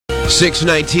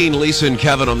6:19, Lisa and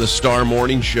Kevin on the Star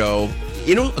Morning Show.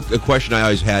 You know, a question I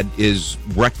always had is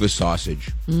breakfast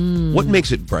sausage. What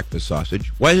makes it breakfast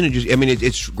sausage? Why isn't it just, I mean,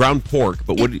 it's ground pork,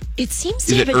 but what? It seems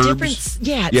to have a different,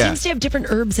 seems to have different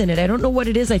herbs in it. I don't know what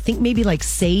it is. I think maybe like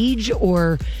sage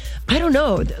or, I don't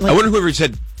know. Like, I wonder whoever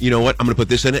said, you know what, I'm going to put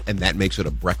this in it, and that makes it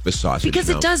a breakfast sausage. Because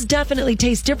it does definitely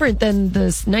taste different than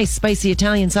this nice spicy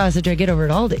Italian sausage I get over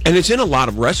at Aldi. And it's in a lot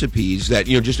of recipes that,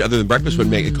 you know, just other than breakfast would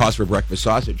make it cost for breakfast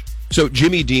sausage. So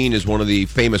Jimmy Dean is one of the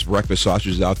famous breakfast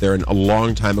sausages out there. And a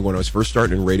long time ago when I was first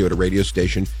starting in radio at a radio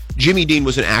station, Jimmy Dean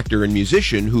was an actor and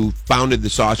musician who founded the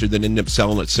sausage, then ended up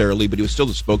selling it Sara Lee, but he was still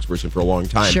the spokesperson for a long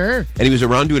time. Sure. And he was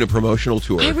around doing a promotional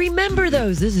tour. I remember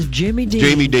those. This is Jimmy Dean.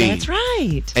 Jimmy Dean. That's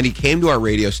right. And he came to our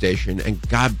radio station, and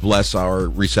God bless our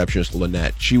receptionist,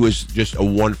 Lynette. She was just a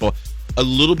wonderful, a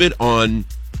little bit on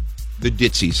the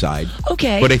ditzy side.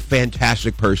 Okay. But a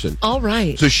fantastic person. All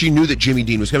right. So she knew that Jimmy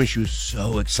Dean was coming. She was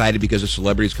so excited because a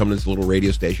celebrity's coming to this little radio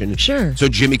station. Sure. So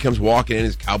Jimmy comes walking in,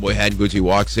 his cowboy hat and boots. He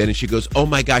walks in, and she goes, "Oh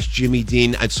my gosh, Jimmy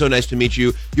Dean, it's so nice to meet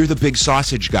you. You're the big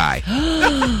sausage guy."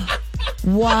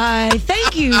 Why,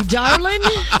 thank you, darling.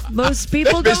 Most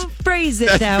people don't phrase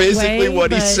it that way. That's basically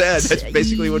what he said. That's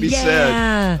basically what he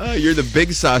said. Oh, you're the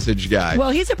big sausage guy. Well,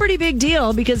 he's a pretty big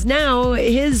deal because now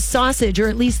his sausage, or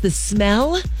at least the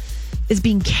smell, is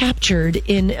being captured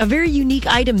in a very unique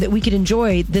item that we could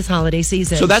enjoy this holiday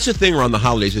season. So that's the thing around the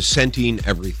holidays is scenting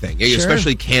everything, Sure.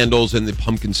 especially candles and the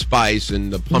pumpkin spice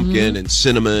and the pumpkin and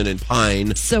cinnamon and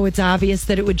pine. So it's obvious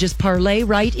that it would just parlay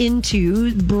right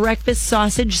into breakfast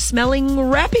sausage smelling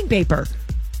wrapping paper.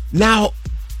 Now,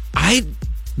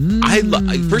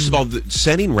 first of all, the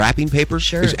scenting wrapping paper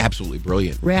is absolutely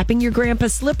brilliant. Wrapping your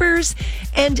grandpa's slippers,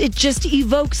 and it just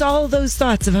evokes all those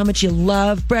thoughts of how much you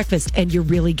love breakfast and you're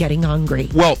really getting hungry.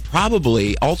 Well,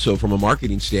 probably also from a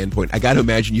marketing standpoint, I got to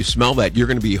imagine you smell that, you're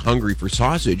going to be hungry for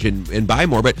sausage and buy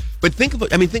more. But think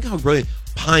how brilliant.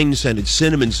 Pine scented,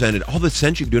 cinnamon scented, all the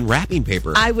scents you can do in wrapping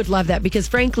paper. I would love that because,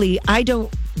 frankly, I don't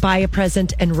buy a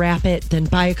present and wrap it, then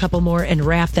buy a couple more and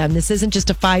wrap them. This isn't just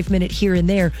a 5-minute here and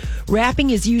there.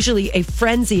 Wrapping is usually a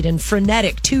frenzied and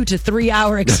frenetic 2 to 3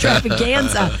 hour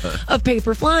extravaganza of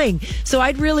paper flying. So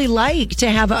I'd really like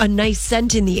to have a nice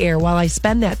scent in the air while I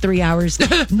spend that 3 hours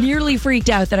nearly freaked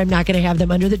out that I'm not going to have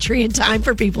them under the tree in time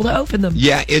for people to open them.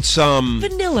 Yeah, it's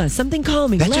vanilla, something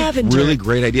calming, that's lavender. A really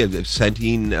great idea,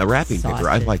 scenting wrapping paper.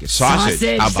 I like it.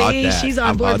 Sausage. How about See, that? she's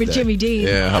on board with that? Jimmy Dean.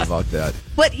 Yeah, how about that?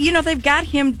 But, you know, they've got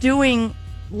him doing,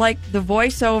 like, the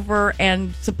voiceover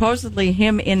and supposedly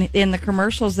him in the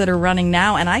commercials that are running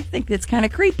now, and I think it's kind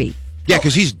of creepy. Yeah,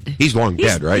 because he's long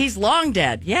dead, right? He's long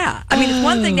dead, yeah. I mean, it's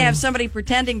one thing to have somebody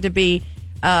pretending to be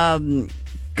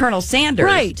Colonel Sanders.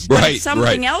 Right. But it's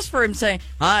something else for him saying,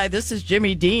 "Hi, this is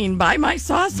Jimmy Dean. Buy my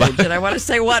sausage." And I want to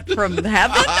say, what, from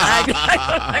heaven?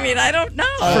 I mean, I don't know.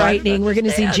 Frightening. We're going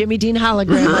to see Jimmy Dean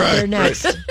hologram up there next.